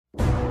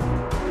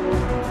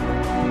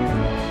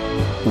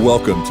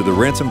Welcome to the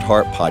Ransomed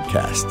Heart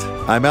Podcast.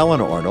 I'm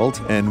Alan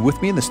Arnold, and with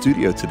me in the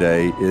studio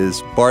today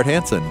is Bart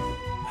Hansen.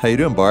 How you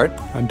doing, Bart?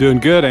 I'm doing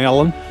good,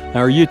 Alan. How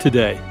are you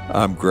today?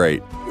 I'm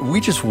great.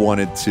 We just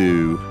wanted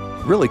to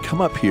really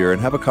come up here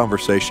and have a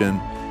conversation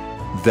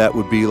that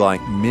would be like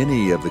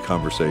many of the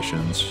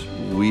conversations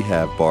we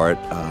have, Bart,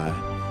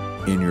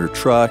 in your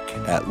truck,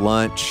 at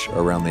lunch,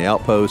 around the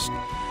outpost,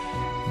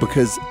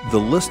 because the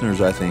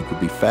listeners, I think, would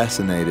be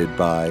fascinated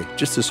by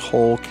just this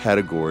whole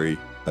category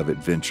of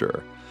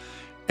adventure.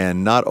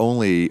 And not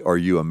only are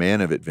you a man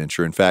of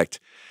adventure, in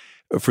fact,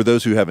 for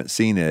those who haven't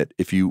seen it,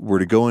 if you were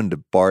to go into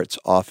Bart's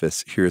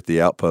office here at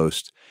the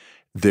Outpost,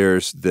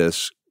 there's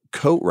this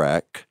coat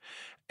rack,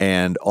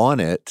 and on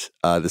it,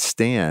 the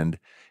stand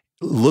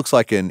looks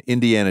like an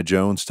Indiana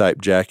Jones type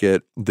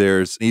jacket.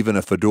 There's even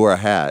a fedora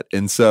hat.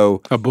 And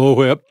so a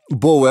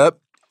bullwhip.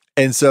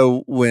 And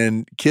so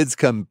when kids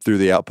come through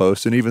the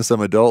Outpost, and even some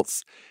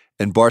adults,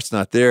 and Bart's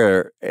not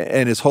there,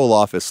 and his whole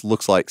office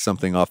looks like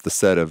something off the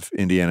set of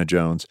Indiana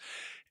Jones,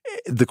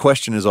 the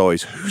question is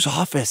always, whose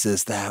office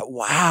is that?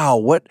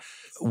 Wow,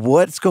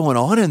 what's going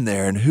on in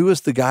there? And who is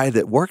the guy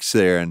that works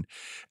there?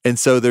 And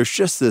so there's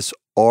just this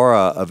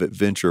aura of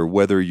adventure,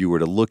 whether you were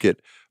to look at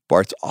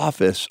Bart's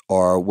office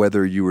or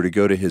whether you were to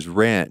go to his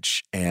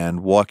ranch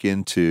and walk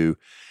into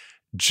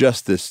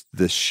just this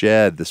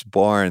shed, this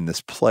barn,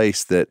 this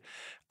place that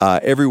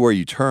everywhere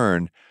you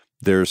turn,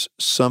 there's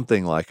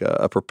something like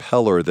a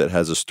propeller that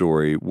has a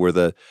story where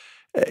the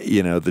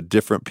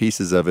different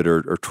pieces of it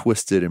are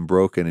twisted and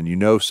broken,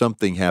 and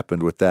something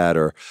happened with that,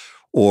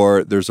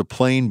 or there's a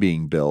plane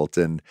being built,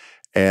 and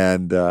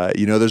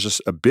there's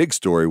just a big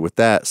story with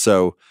that.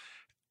 So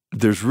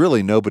there's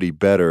really nobody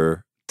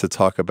better to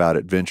talk about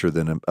adventure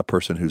than a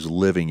person who's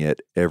living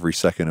it every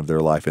second of their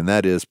life, and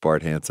that is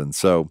Bart Hansen.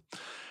 So,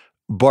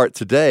 Bart,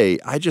 today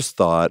I just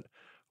thought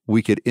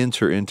we could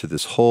enter into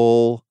this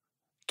whole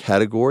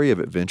category of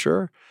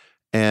adventure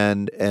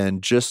and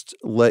just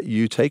let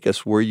you take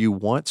us where you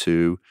want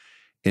to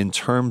in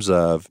terms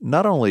of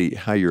not only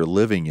how you're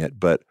living it,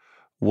 but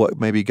what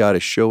maybe God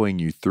is showing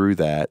you through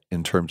that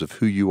in terms of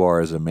who you are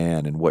as a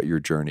man and what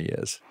your journey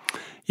is.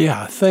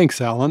 Yeah,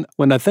 thanks, Alan.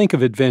 When I think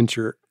of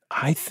adventure,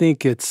 I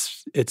think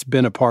it's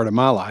been a part of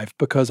my life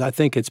because I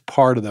think it's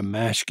part of the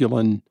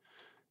masculine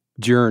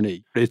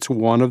journey. It's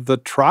one of the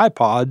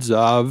tripods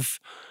of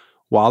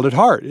Wild at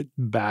Heart.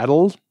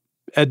 Battle,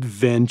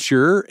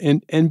 adventure,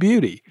 and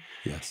beauty.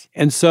 Yes.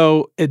 And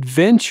so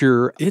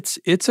adventure,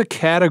 it's a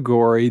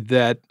category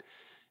that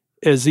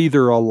is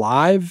either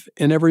alive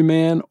in every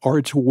man or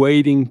it's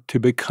waiting to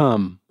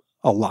become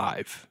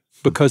alive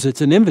because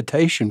it's an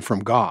invitation from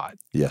God.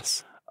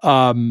 Yes.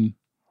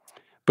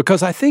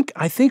 Because I think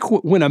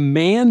when a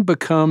man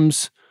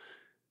becomes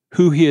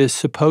who he is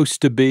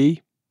supposed to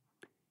be,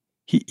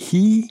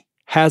 he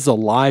has a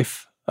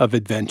life of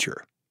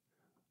adventure.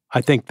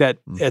 I think that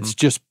it's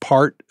just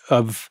part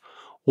of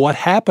what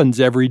happens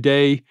every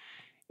day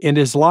in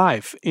his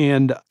life.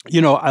 And,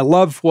 I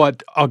love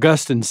what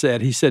Augustine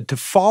said. He said, to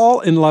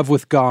fall in love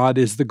with God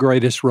is the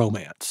greatest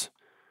romance.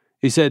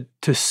 He said,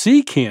 to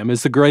seek him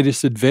is the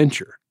greatest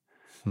adventure.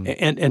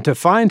 And to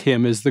find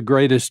him is the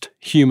greatest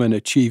human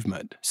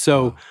achievement.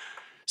 So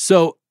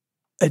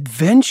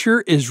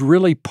adventure is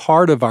really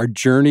part of our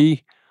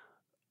journey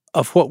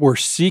of what we're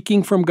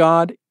seeking from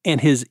God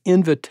and his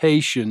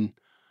invitation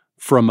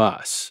from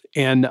us.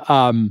 And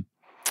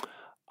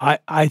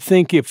I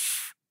think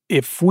if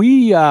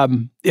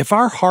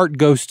our heart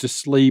goes to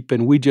sleep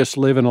and we just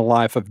live in a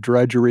life of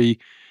drudgery,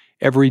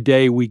 every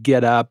day we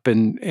get up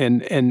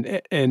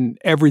and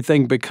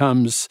everything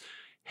becomes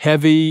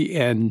heavy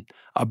and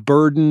a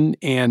burden,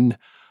 and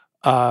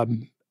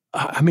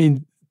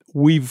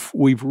we've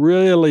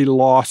really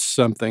lost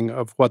something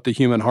of what the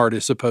human heart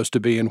is supposed to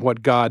be and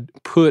what God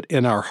put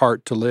in our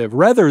heart to live.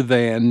 Rather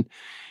than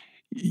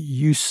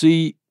you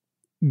see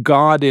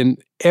God in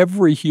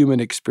every human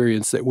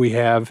experience that we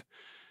have.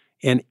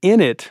 And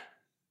in it,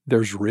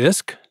 there's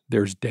risk,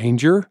 there's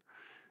danger,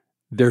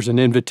 there's an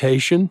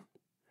invitation,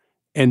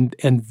 and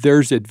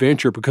there's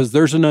adventure because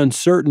there's an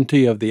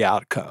uncertainty of the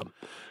outcome.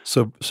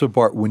 So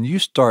Bart, when you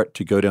start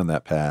to go down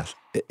that path,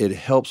 it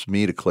helps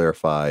me to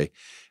clarify,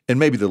 and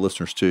maybe the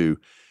listeners too,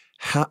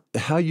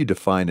 how you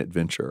define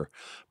adventure,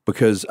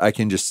 because I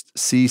can just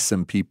see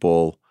some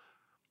people,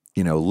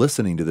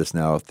 listening to this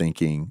now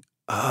thinking,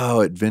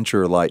 oh,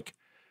 adventure like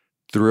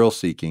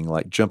thrill-seeking,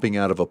 like jumping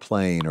out of a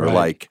plane or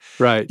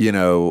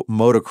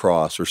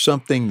motocross or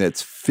something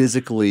that's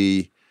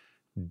physically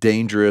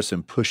dangerous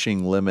and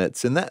pushing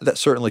limits. And that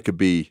certainly could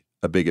be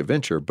a big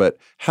adventure, but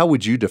how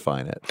would you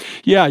define it?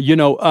 Yeah,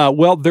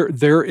 well,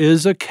 there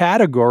is a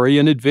category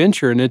in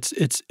adventure, and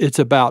it's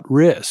about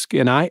risk.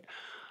 And I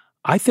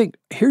think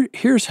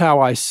here's how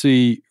I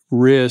see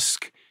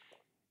risk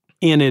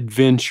in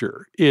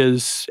adventure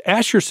is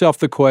ask yourself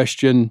the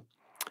question,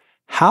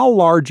 how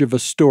large of a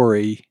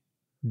story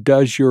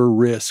does your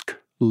risk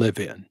live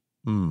in?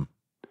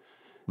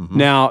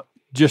 Now,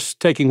 just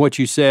taking what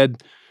you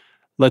said,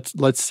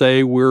 let's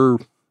say we're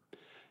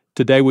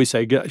Today we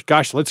say,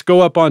 gosh, let's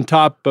go up on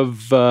top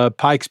of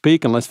Pikes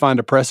Peak and let's find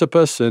a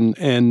precipice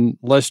and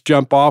let's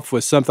jump off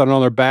with something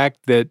on our back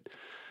that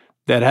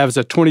has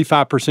a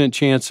 25%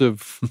 chance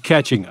of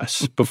catching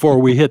us before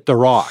we hit the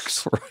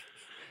rocks.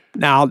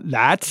 Now,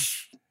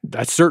 that's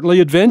certainly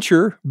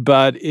adventure,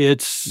 but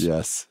it's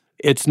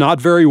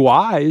not very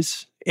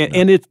wise,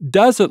 and it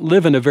doesn't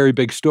live in a very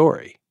big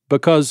story,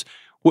 because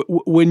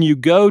when you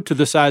go to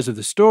the size of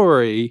the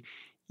story,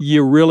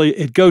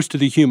 it goes to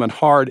the human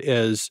heart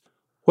as,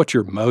 what's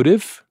your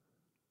motive?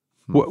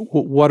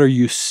 What are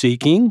you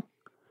seeking?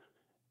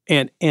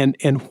 And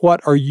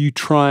what are you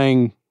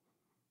trying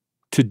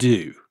to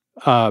do?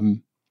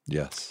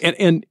 Yes.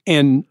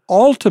 And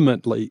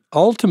ultimately,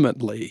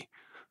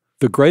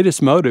 the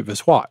greatest motive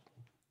is what?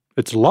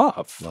 It's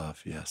love.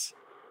 Love, yes.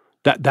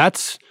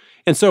 That's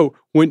and so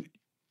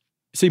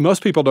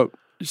most people don't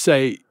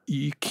say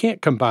you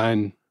can't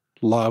combine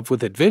love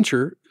with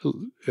adventure.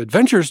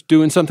 Adventure's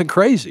doing something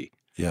crazy.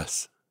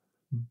 Yes.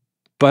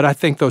 But I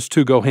think those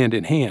two go hand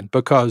in hand,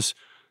 because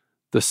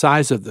the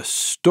size of the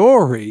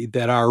story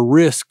that our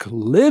risk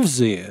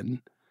lives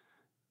in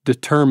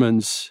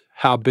determines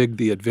how big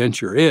the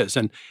adventure is.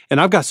 And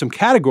I've got some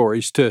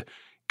categories to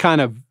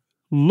kind of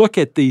look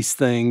at these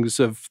things,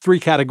 of 3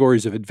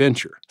 categories of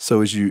adventure.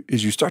 So as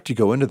you start to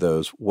go into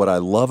those, what I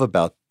love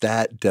about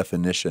that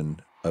definition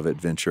of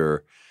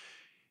adventure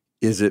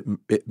is it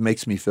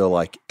makes me feel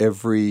like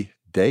every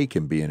day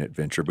can be an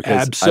adventure,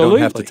 because Absolutely. I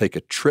don't have to take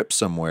a trip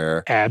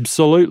somewhere.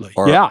 Absolutely.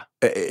 Or,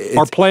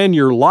 or plan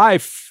your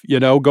life,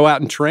 go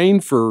out and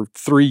train for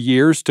 3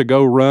 years to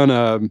go run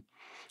a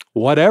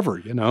whatever,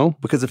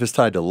 Because if it's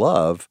tied to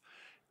love,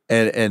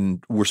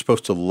 and we're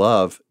supposed to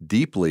love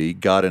deeply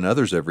God and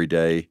others every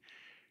day,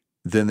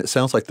 then it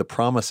sounds like the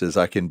promise is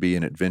I can be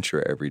an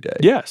adventurer every day.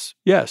 Yes.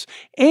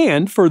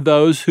 And for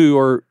those who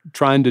are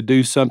trying to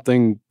do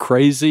something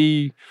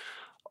crazy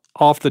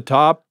off the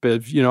top,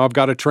 if, I've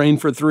got to train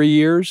for 3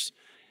 years,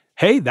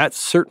 hey, that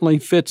certainly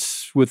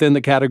fits within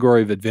the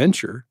category of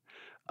adventure.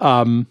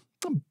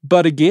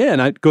 But again,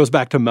 it goes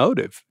back to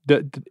motive.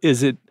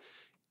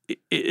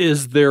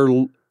 Is there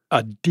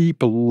a deep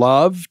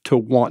love to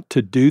want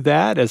to do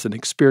that as an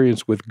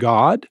experience with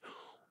God?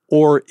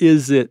 Or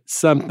is it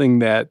something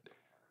that,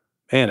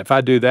 man, if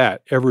I do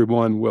that,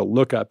 everyone will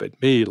look up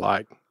at me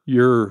like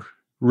you're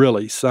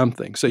really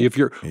something? So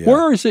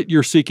where is it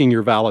you're seeking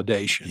your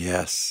validation?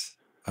 Yes.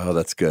 Oh,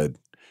 that's good.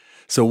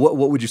 So what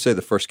would you say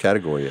the first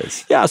category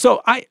is? Yeah,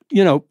 so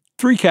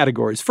 3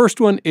 categories. First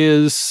one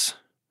is,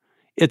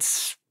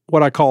 it's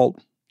what I call,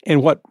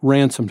 and what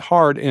Ransomed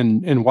Heart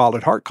and Wild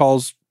at Heart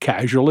calls,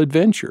 casual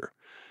adventure.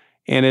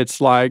 And it's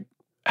like,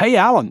 hey,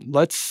 Alan,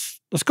 let's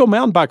go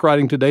mountain bike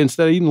riding today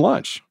instead of eating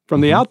lunch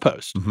from the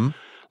outpost. Mm-hmm.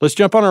 Let's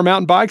jump on our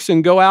mountain bikes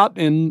and go out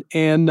and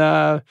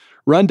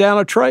run down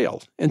a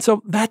trail. And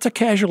so that's a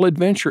casual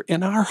adventure,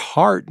 and our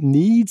heart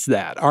needs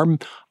that.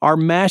 Our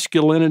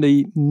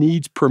masculinity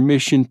needs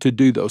permission to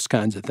do those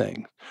kinds of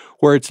things.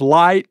 Where it's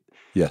light,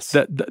 yes.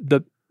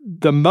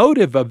 The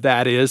motive of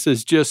that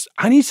is just,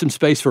 I need some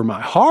space for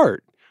my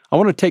heart. I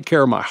want to take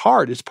care of my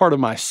heart. It's part of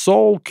my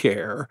soul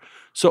care.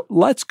 So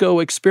let's go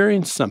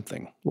experience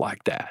something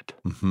like that.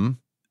 Mm-hmm.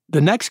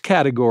 The next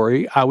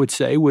category, I would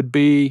say, would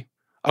be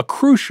a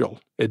crucial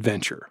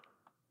adventure.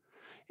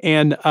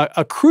 And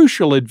a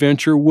crucial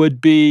adventure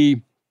would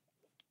be,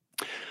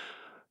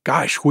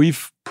 gosh,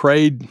 we've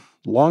prayed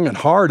long and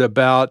hard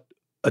about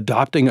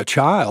adopting a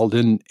child,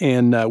 and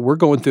we're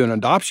going through an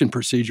adoption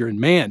procedure, and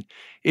man,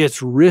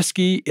 it's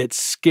risky, it's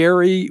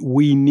scary,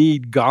 we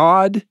need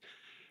God.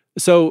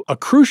 So a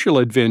crucial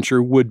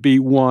adventure would be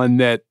one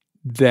that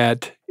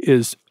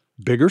is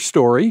bigger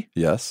story,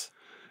 yes,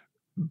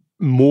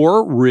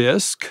 more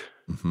risk,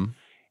 mm-hmm.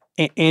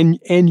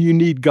 and you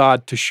need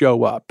God to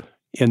show up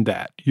in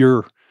that.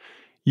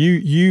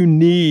 You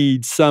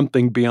need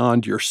something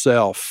beyond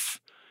yourself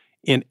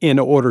in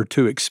order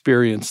to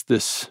experience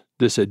this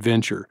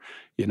adventure.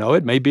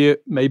 It may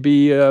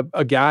be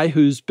a guy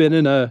who's been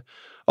in a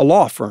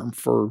law firm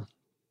for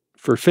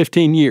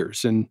 15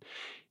 years, and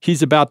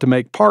he's about to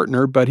make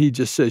partner, but he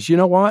just says, you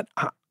know what?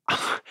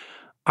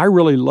 I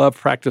really love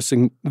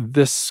practicing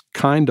this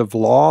kind of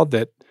law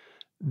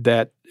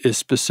that is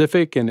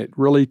specific, and it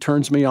really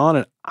turns me on,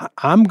 and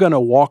I'm going to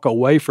walk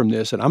away from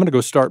this, and I'm going to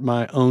go start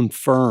my own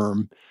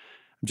firm.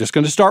 I'm just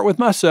going to start with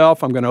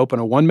myself. I'm going to open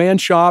a one-man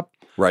shop.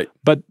 Right.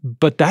 But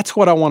that's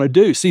what I want to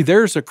do. See,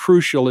 there's a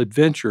crucial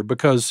adventure,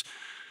 because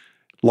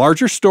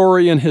larger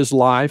story in his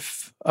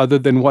life, other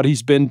than what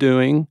he's been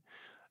doing,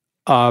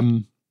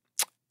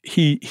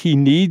 he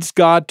needs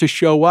God to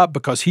show up,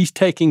 because he's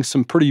taking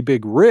some pretty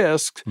big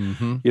risks.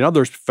 Mm-hmm.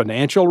 There's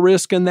financial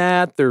risk in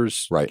that.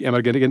 There's, right. Am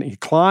I going to get any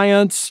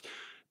clients?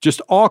 Just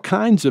all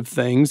kinds of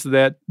things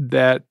that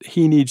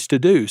he needs to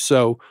do.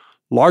 So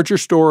larger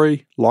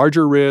story,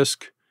 larger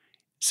risk.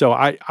 So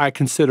I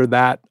consider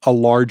that a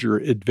larger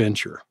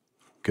adventure.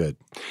 Good.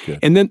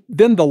 And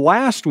then the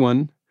last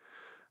one,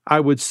 I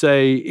would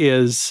say,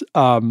 is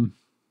an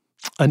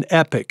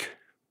epic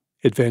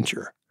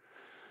adventure.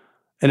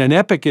 And an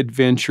epic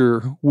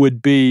adventure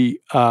would be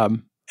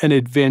an an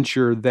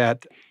adventure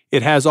that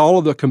it has all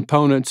of the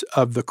components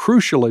of the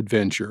crucial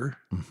adventure,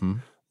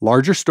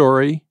 larger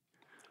story,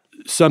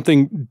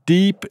 something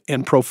deep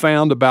and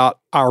profound about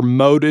our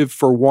motive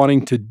for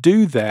wanting to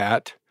do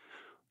that,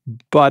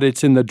 but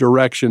it's in the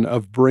direction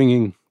of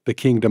bringing the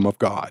kingdom of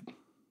God.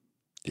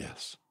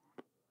 Yes.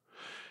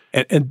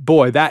 And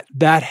boy, that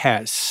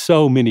has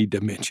so many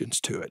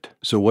dimensions to it.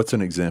 So what's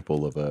an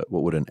example of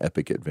what would an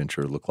epic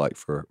adventure look like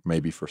for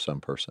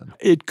some person?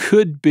 It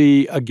could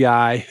be a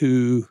guy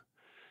who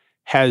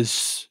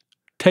has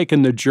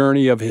taken the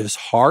journey of his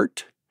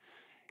heart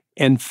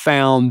and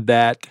found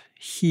that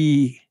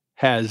he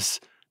has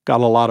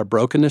got a lot of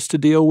brokenness to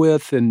deal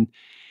with. And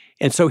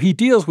so he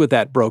deals with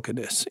that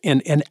brokenness.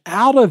 And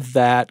out of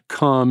that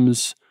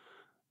comes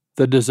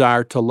the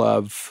desire to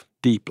love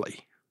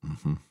deeply.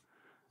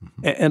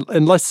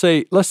 And let's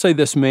say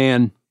this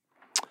man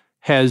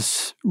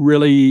has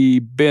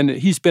really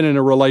he's been in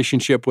a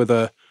relationship with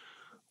a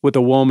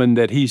woman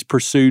that he's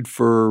pursued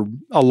for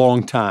a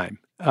long time.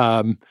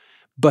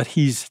 But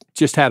he's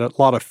just had a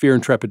lot of fear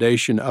and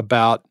trepidation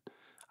about,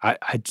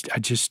 I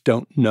just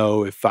don't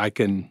know if I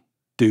can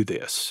do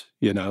this,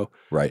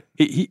 Right.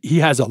 He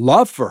has a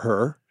love for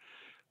her,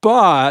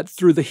 but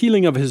through the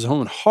healing of his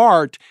own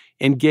heart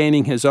and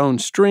gaining his own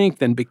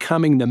strength and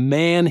becoming the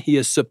man he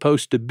is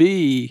supposed to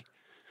be,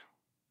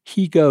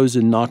 he goes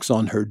and knocks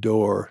on her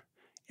door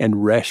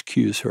and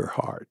rescues her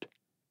heart.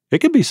 It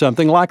could be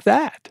something like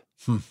that.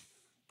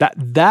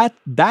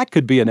 That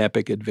could be an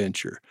epic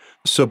adventure.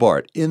 So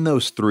Bart, in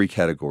those three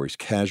categories,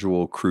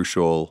 casual,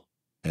 crucial,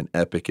 and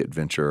epic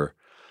adventure,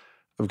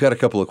 I've got a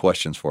couple of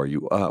questions for you.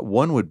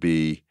 One would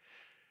be,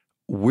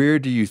 where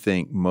do you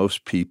think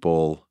most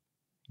people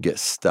get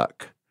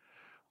stuck?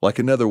 Like,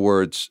 in other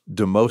words,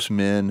 do most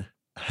men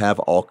have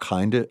all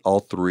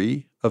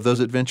three of those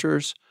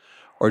adventures?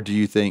 Or do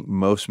you think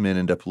most men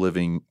end up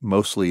living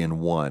mostly in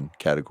one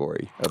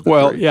category of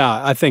the three?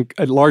 Yeah, I think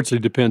it largely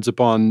depends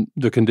upon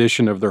the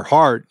condition of their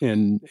heart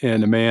and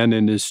a man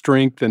and his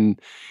strength, and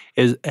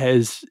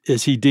has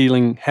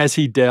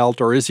he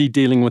dealt, or is he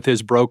dealing with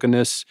his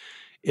brokenness?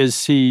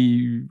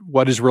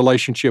 What his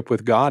relationship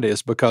with God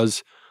is?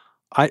 Because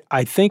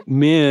I think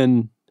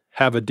men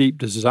have a deep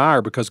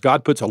desire because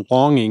God puts a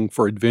longing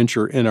for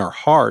adventure in our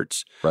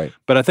hearts. Right.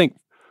 But I think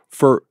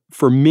for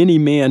many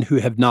men who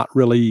have not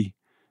really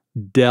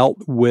dealt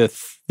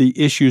with the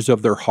issues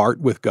of their heart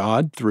with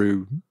God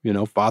through,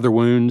 father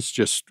wounds,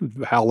 just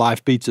how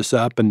life beats us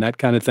up and that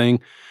kind of thing,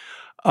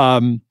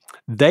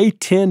 they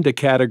tend to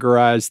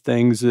categorize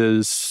things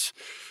as,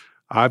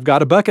 I've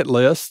got a bucket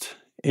list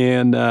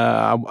and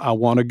I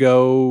want to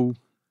go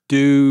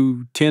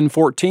do 10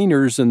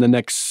 14ers in the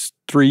next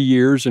 3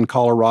 years in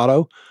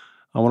Colorado.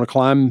 I want to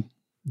climb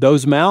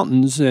those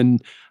mountains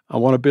and I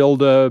want to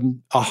build a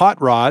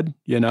hot rod,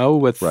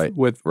 with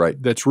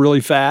that's really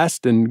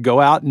fast and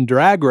go out and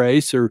drag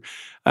race. Or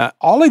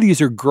all of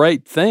these are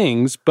great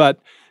things,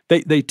 but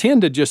they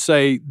tend to just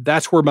say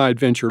that's where my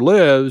adventure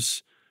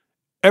lives.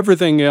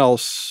 Everything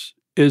else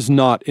is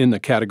not in the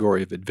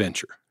category of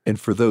adventure. And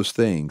for those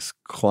things,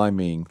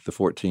 climbing the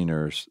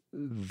 14ers,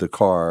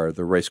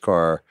 the race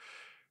car,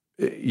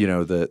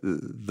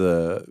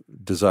 the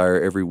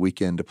desire every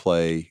weekend to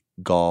play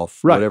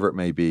golf, whatever it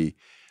may be.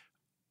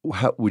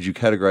 How would you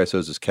categorize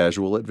those as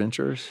casual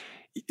adventures?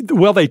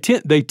 Well, they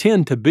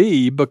tend to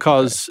be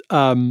because,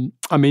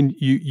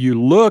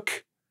 you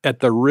look at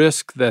the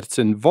risk that's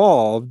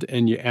involved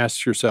and you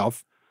ask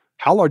yourself,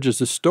 how large is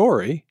the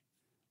story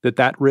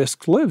that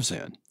risk lives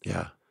in?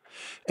 Yeah.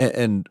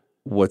 And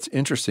what's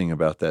interesting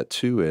about that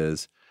too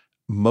is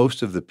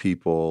most of the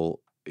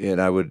people,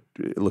 and I would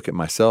look at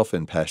myself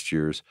in past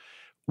years,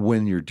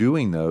 when you're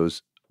doing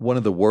those, one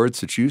of the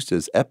words that's used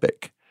is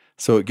epic.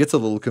 So it gets a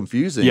little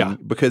confusing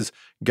because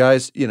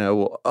guys,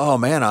 oh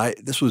man, I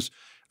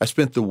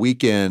spent the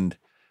weekend,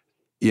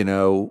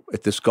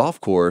 at this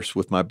golf course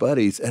with my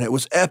buddies and it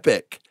was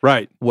epic.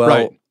 Right.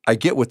 Well, I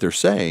get what they're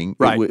saying.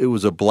 Right. It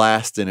was a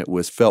blast and it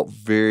felt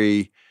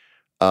very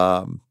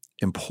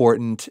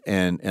important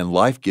and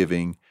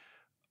life-giving.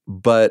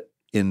 But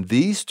in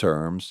these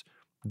terms,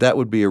 that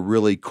would be a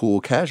really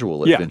cool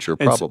casual adventure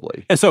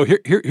probably. And so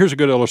here's a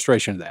good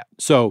illustration of that.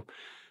 So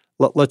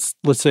let's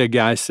say a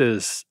guy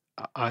says,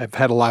 I've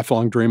had a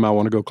lifelong dream. I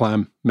want to go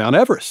climb Mount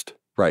Everest.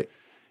 Right.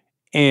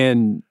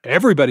 And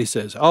everybody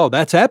says, oh,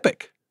 that's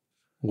epic.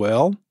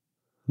 Well,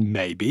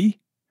 maybe,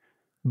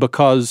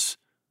 because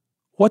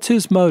what's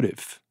his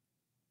motive?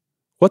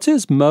 What's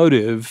his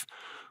motive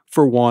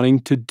for wanting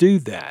to do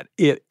that?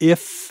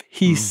 If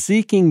he's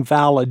seeking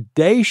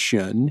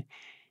validation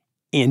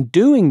in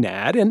doing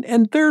that,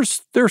 and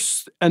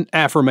there's an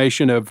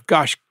affirmation of,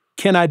 gosh,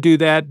 can I do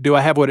that? Do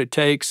I have what it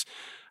takes?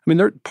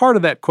 Part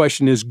of that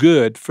question is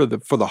good for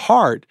the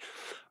heart,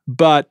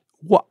 but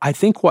I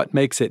think what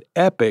makes it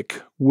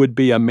epic would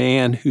be a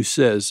man who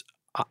says,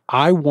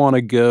 I want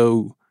to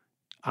go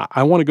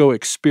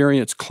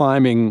experience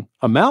climbing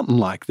a mountain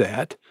like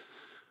that,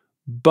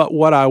 but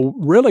what I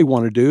really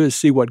want to do is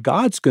see what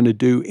God's going to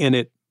do in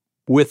it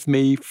with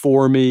me,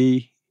 for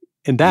me,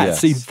 And that,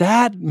 see, Yes.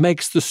 that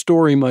makes the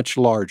story much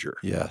larger.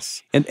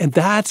 Yes. And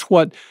that's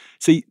what,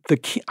 see,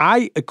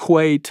 I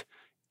equate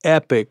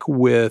epic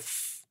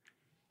with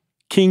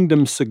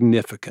kingdom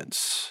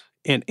significance.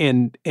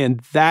 And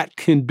that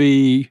can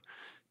be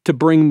to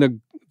bring the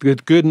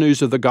good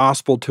news of the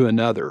gospel to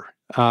another,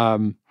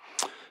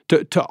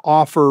 to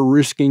offer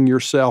risking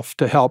yourself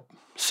to help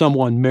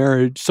someone's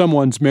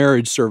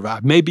marriage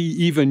survive, maybe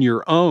even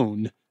your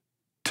own,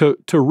 to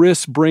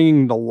risk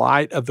bringing the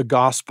light of the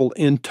gospel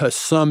into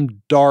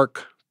some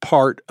dark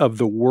part of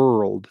the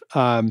world,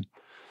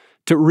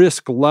 to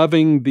risk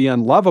loving the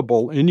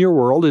unlovable in your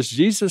world as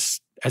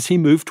Jesus, as he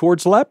moved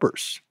towards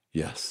lepers.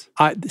 Yes.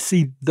 I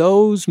see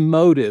those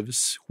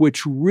motives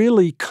which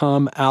really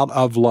come out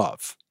of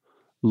love.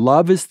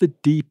 Love is the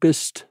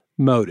deepest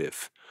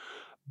motive.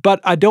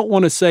 But I don't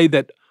want to say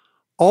that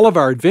all of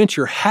our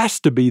adventure has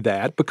to be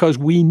that, because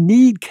we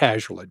need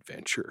casual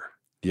adventure.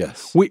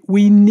 Yes.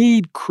 We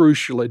need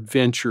crucial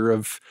adventure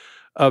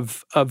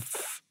of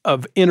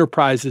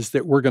enterprises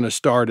that we're going to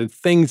start and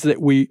things that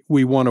we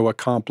want to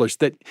accomplish,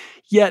 that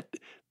yet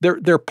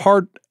they're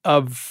part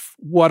of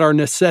what our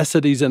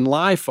necessities in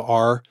life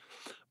are.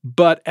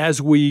 But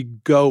as we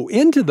go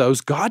into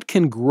those, God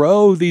can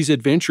grow these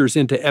adventures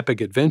into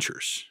epic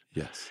adventures.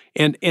 Yes.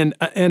 And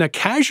a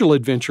casual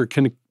adventure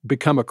can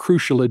become a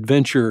crucial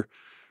adventure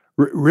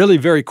really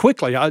very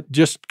quickly.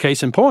 Just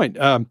case in point,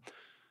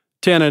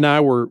 Tana and I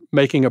were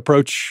making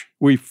approach.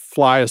 We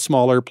fly a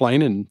small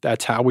airplane, and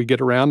that's how we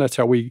get around. That's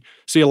how we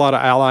see a lot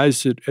of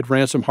allies at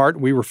Ransom Heart.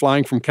 We were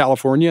flying from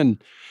California,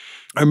 and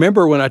I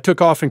remember when I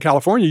took off in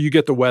California, you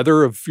get the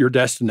weather of your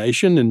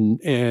destination,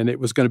 and it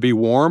was going to be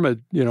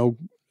warm.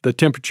 The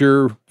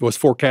temperature was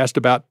forecast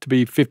about to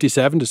be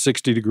 57 to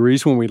 60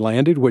 degrees when we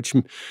landed, which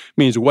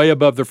means way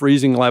above the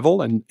freezing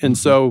level. And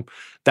so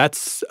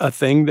that's a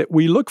thing that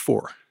we look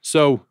for.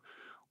 So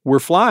we're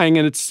flying,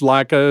 and it's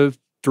like a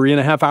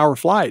 3.5-hour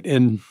flight.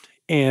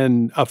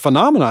 And a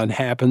phenomenon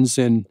happens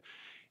in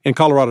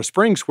Colorado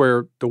Springs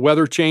where the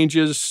weather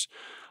changes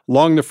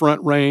along the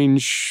Front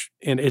Range,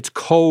 and it's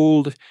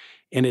cold,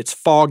 and it's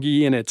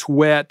foggy, and it's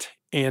wet,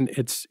 and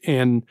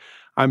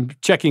I'm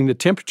checking the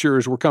temperature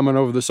as we're coming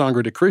over the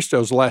Sangre de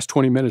Cristos the last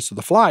 20 minutes of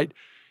the flight,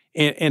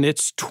 and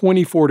it's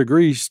 24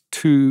 degrees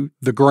to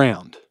the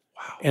ground.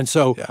 Wow. And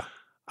so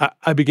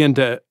I begin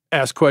to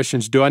ask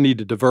questions. Do I need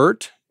to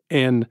divert?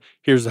 And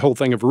here's the whole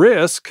thing of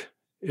risk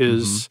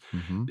is,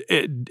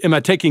 am I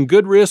taking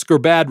good risk or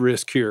bad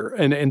risk here?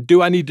 And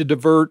do I need to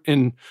divert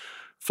and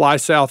fly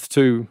south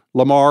to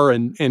Lamar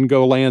and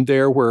go land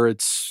there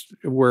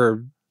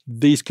where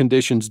these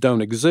conditions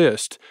don't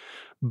exist?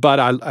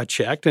 But I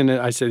checked, and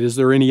I said, is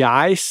there any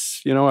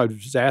ice? I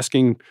was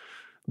asking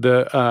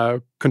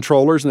the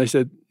controllers, and they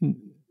said,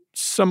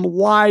 some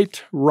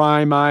light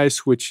rime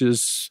ice, which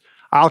is,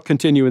 I'll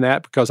continue in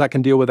that because I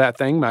can deal with that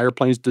thing. My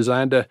airplane's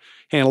designed to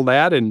handle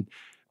that, and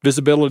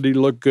visibility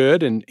looked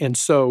good. And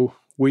so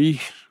we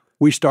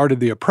started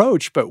the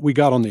approach, but we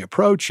got on the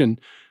approach,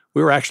 and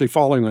we were actually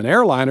following an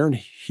airliner, and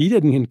he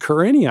didn't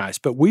incur any ice,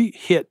 but we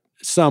hit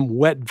some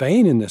wet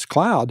vein in this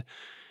cloud,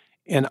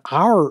 and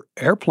our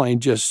airplane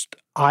just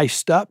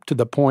iced up to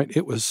the point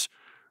it was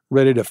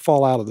ready to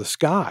fall out of the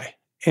sky.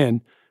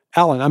 And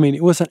Alan, I mean,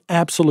 it was an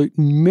absolute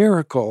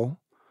miracle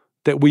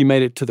that we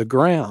made it to the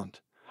ground.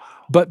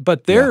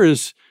 But there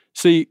is,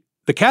 see,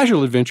 the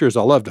casual adventures,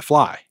 I love to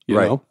fly. You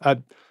know,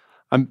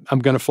 I'm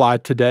going to fly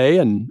today,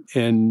 and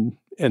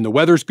the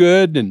weather's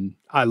good, and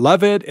I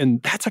love it,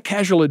 and that's a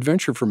casual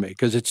adventure for me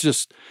because it's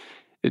just,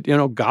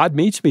 God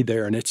meets me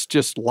there, and it's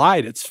just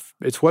light.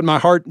 It's what my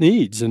heart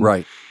needs, and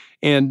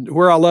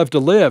where I love to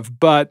live.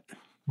 But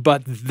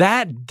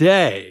that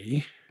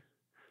day,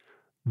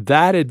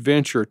 that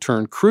adventure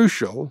turned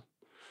crucial,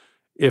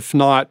 if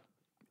not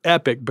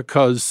epic,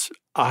 because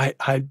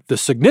the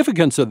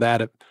significance of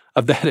that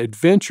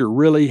adventure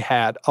really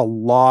had a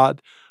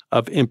lot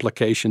of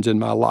implications in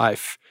my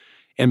life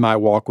and my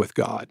walk with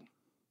God.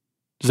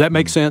 Does that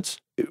make sense?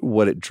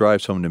 What it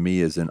drives home to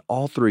me is in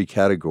all three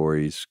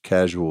categories,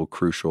 casual,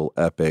 crucial,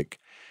 epic,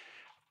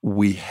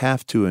 we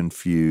have to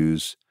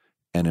infuse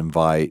and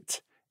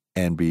invite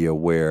and be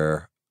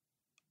aware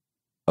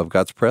of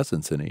God's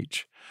presence in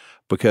each.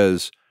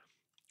 Because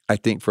I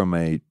think from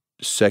a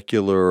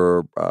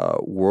secular,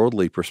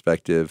 worldly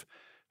perspective,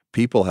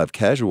 people have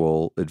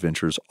casual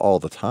adventures all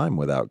the time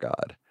without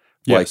God.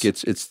 Yes. Like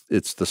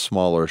it's the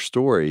smaller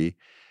story.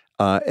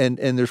 And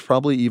there's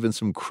probably even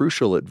some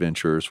crucial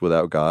adventures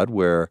without God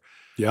where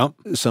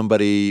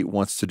somebody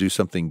wants to do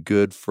something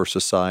good for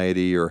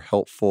society or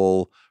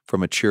helpful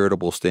from a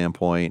charitable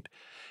standpoint.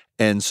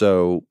 And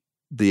so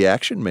the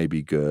action may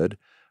be good,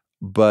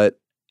 but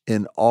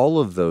in all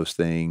of those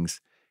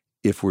things,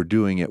 if we're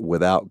doing it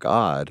without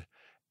God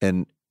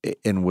and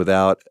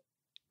without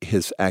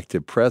his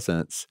active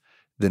presence,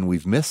 then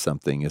we've missed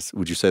something.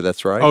 Would you say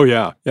that's right? Oh,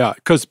 yeah.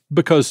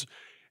 Because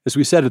as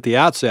we said at the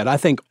outset, I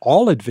think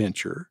all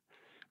adventure,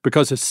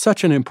 because it's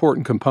such an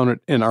important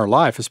component in our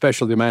life,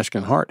 especially the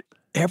masculine heart,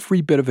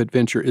 every bit of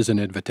adventure is an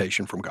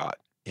invitation from God.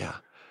 Yeah.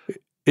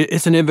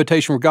 It's an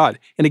invitation from God.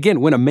 And again,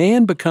 when a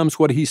man becomes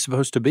what he's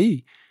supposed to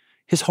be,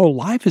 his whole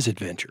life is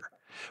adventure.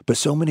 But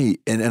so many,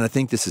 and I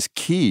think this is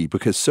key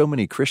because so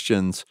many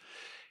Christians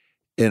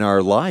in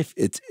our life,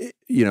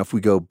 if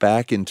we go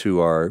back into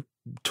our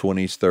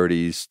 20s,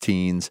 30s,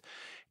 teens,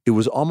 it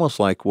was almost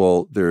like,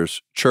 well,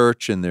 there's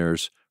church and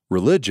there's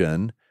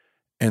religion,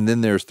 and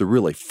then there's the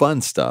really fun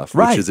stuff,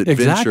 Right, which is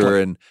adventure,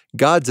 exactly. and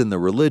God's in the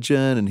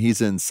religion, and he's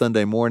in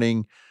Sunday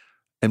morning,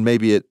 and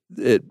maybe at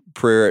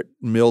prayer at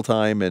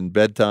mealtime and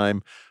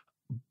bedtime,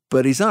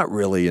 but he's not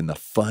really in the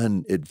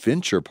fun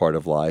adventure part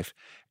of life.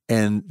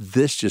 And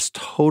this just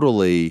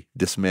totally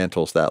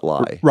dismantles that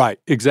lie. Right,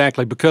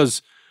 exactly.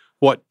 Because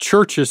what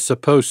church is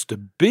supposed to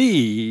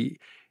be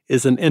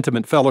is an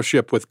intimate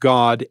fellowship with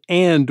God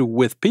and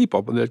with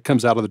people. That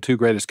comes out of the two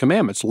greatest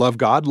commandments: love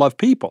God, love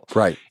people.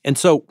 Right. And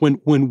so when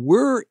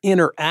we're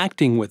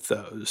interacting with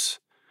those,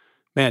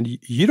 man,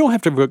 you don't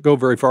have to go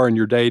very far in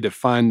your day to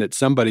find that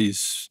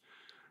somebody's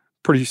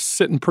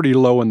sitting pretty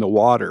low in the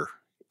water.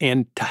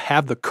 And to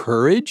have the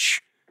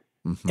courage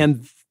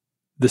and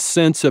the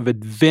sense of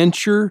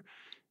adventure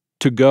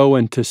to go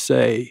and to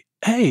say,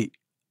 hey,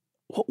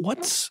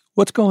 what's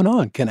going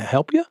on? Can I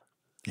help you?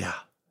 Yeah.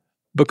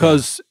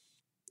 Because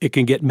it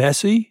can get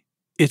messy.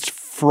 It's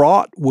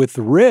fraught with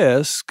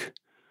risk.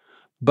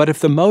 But if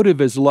the motive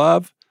is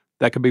love,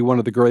 that could be one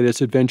of the greatest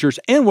adventures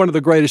and one of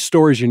the greatest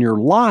stories in your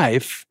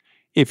life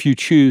if you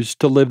choose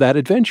to live that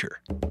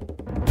adventure.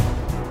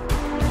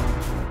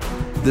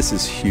 This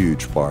is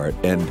huge, Bart.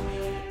 And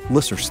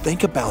listeners,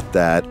 think about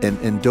that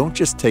and don't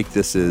just take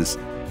this as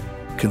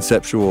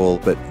conceptual,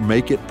 but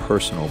make it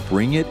personal.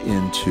 Bring it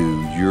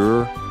into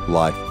your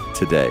life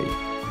today.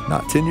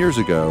 Not 10 years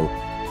ago,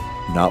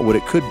 not what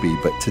it could be,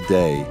 but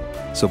today.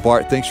 So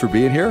Bart, thanks for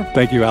being here.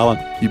 Thank you, Alan.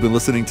 You've been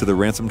listening to the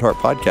Ransomed Heart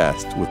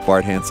Podcast with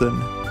Bart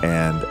Hansen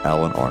and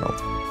Alan Arnold.